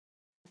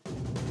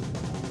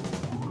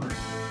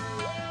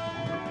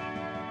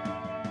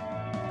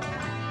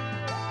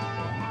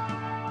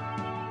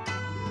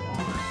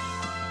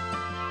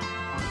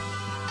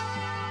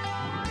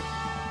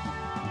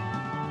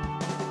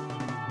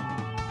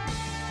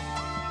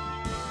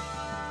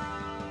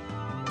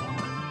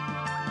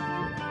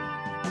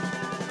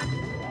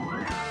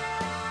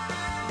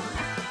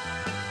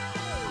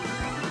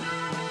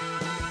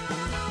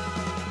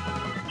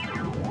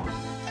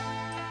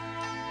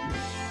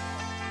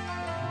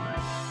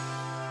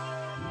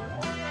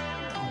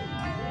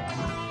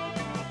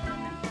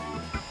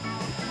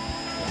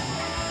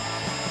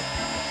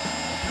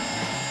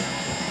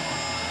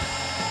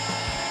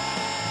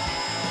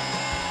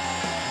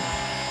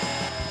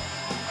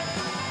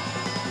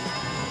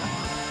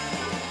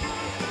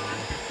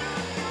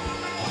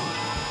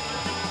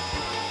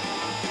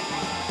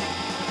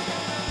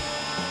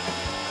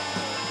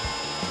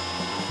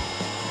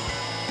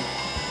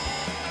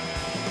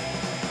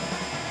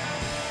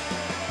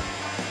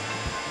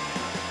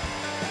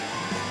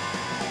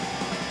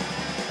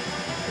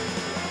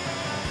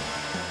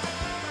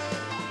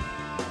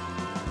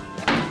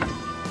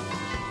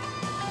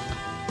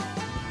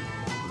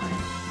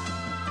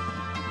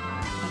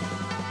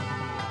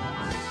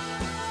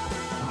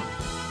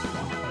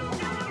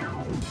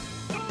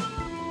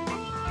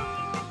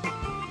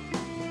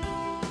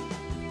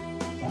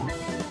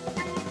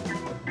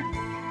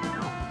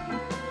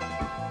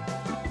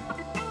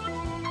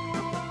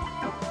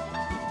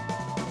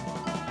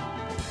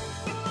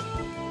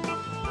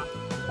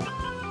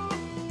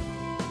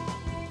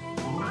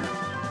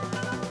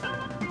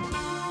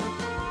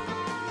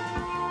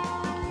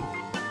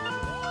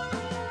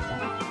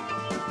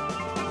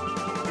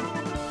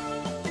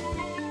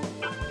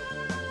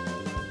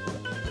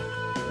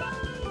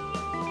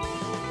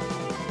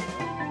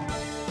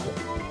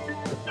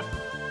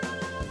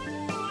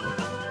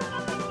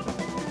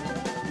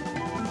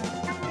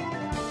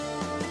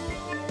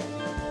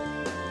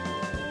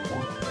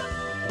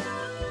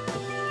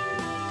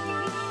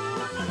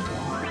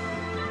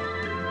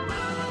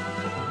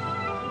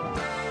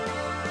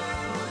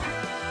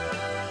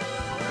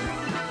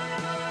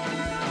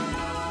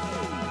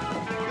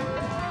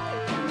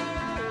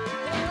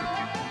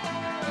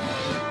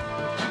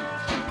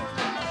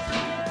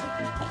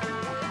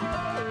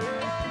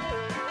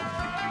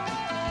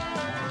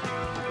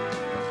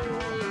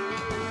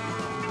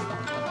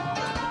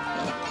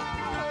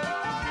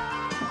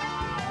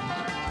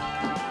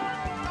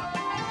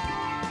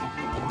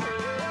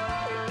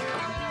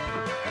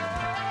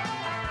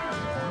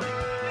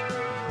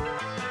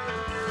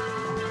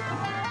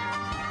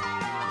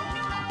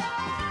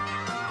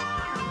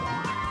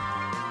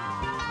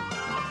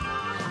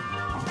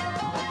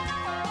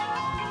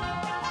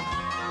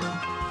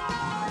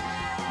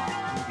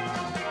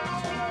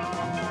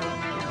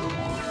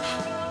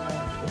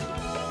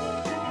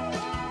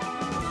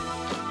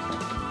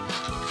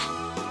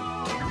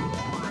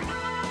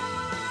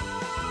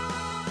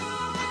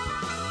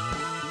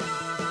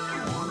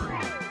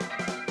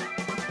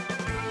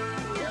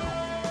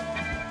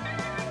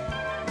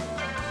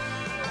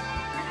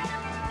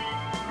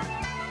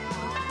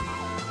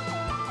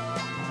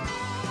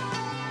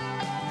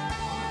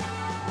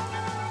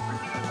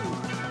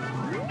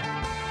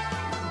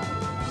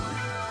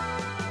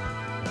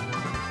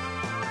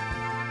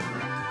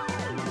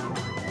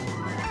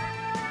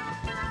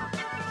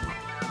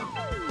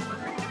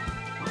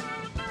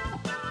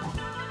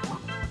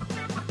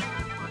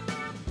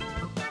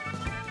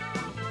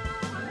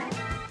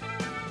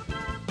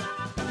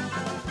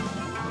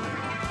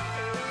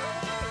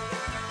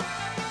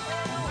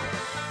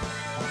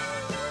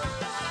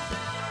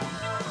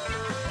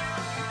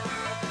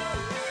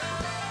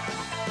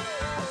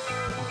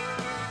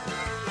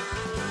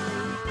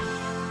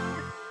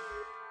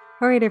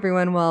Alright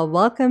everyone, well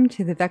welcome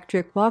to the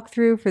Vectric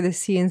walkthrough for the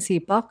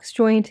CNC Box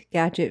Joint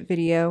Gadget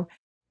video.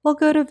 We'll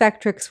go to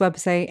Vectric's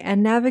website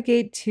and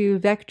navigate to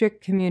Vectric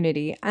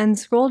Community and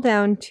scroll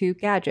down to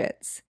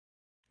Gadgets.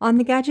 On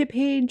the Gadget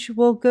page,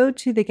 we'll go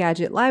to the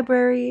Gadget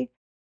Library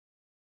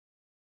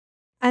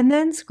and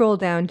then scroll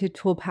down to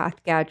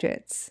Toolpath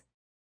Gadgets.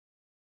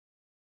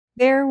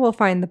 There we'll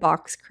find the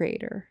box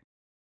creator.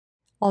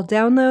 I'll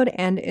download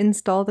and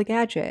install the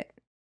gadget.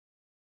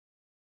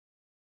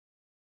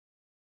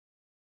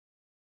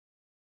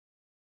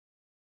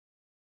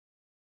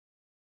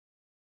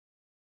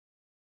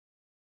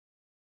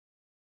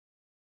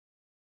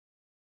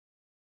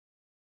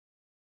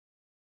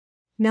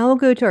 Now we'll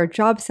go to our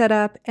job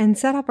setup and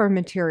set up our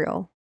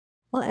material.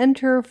 I'll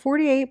enter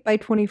 48 by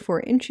 24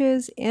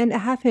 inches and a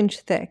 ½ inch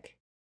thick.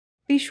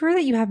 Be sure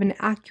that you have an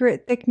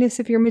accurate thickness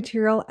of your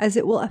material as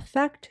it will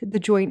affect the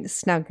joint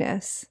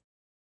snugness.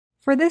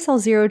 For this, I'll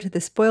zero to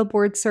the spoil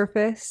board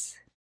surface.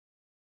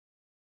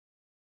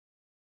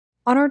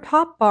 On our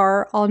top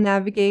bar, I'll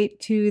navigate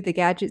to the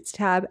Gadgets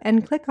tab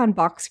and click on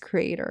Box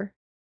Creator.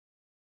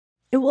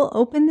 It will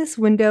open this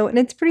window and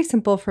it's pretty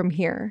simple from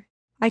here.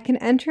 I can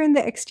enter in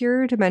the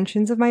exterior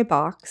dimensions of my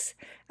box,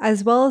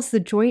 as well as the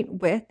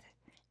joint width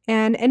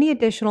and any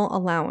additional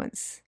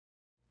allowance.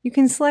 You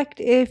can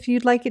select if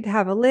you'd like it to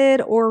have a lid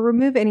or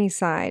remove any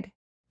side.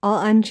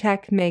 I'll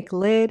uncheck Make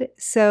Lid,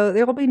 so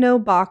there will be no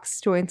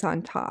box joints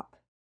on top.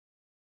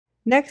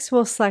 Next,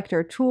 we'll select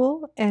our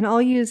tool, and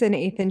I'll use an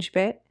 1/8 inch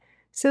bit,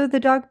 so the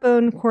dog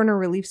bone corner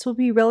reliefs will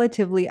be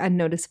relatively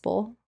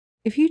unnoticeable.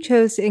 If you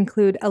chose to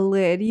include a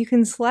lid, you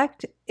can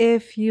select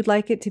if you'd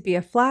like it to be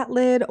a flat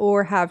lid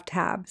or have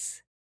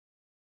tabs.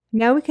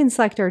 Now we can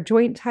select our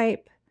joint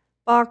type,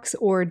 box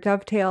or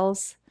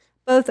dovetails.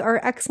 Both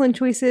are excellent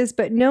choices,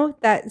 but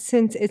note that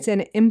since it's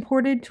an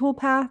imported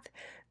toolpath,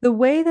 the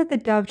way that the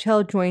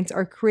dovetail joints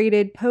are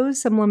created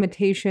pose some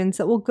limitations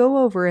that we'll go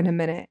over in a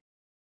minute.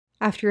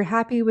 After you're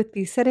happy with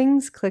these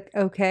settings, click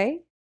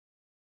OK.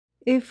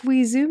 If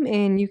we zoom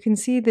in, you can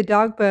see the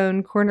dog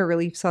bone corner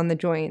reliefs on the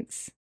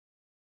joints.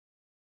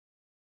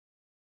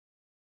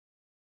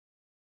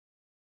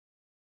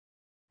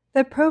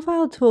 The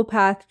profile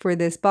toolpath for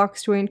this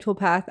box joint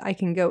toolpath, I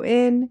can go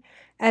in,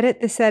 edit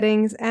the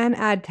settings, and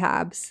add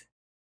tabs.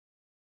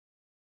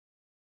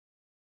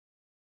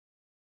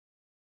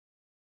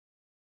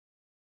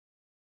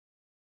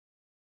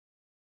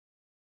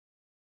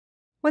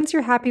 Once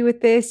you're happy with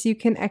this, you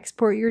can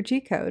export your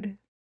G-code.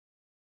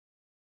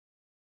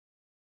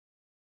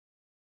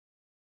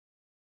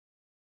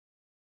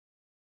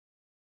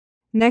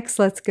 Next,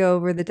 let's go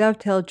over the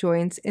dovetail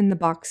joints in the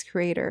box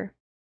creator.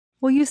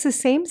 We'll use the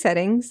same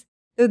settings,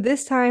 though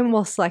this time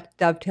we'll select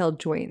dovetail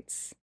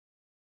joints.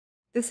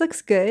 This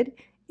looks good.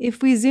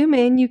 If we zoom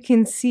in, you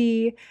can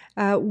see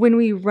when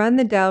we run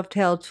the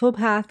dovetail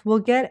toolpath, we'll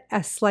get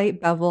a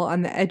slight bevel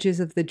on the edges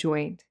of the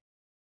joint.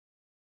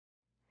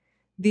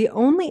 The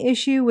only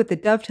issue with the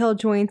dovetail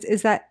joints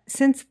is that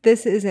since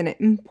this is an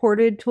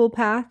imported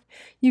toolpath,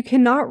 you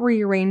cannot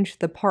rearrange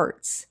the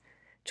parts.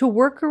 To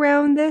work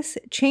around this,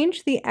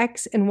 change the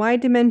X and Y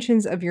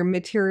dimensions of your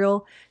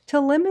material to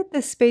limit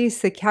the space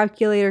the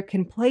calculator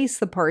can place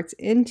the parts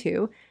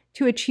into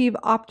to achieve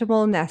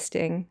optimal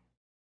nesting.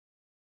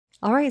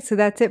 Alright, so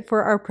that's it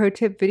for our pro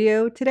tip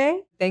video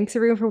today. Thanks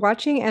everyone for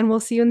watching, and we'll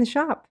see you in the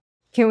shop.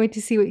 Can't wait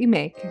to see what you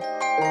make.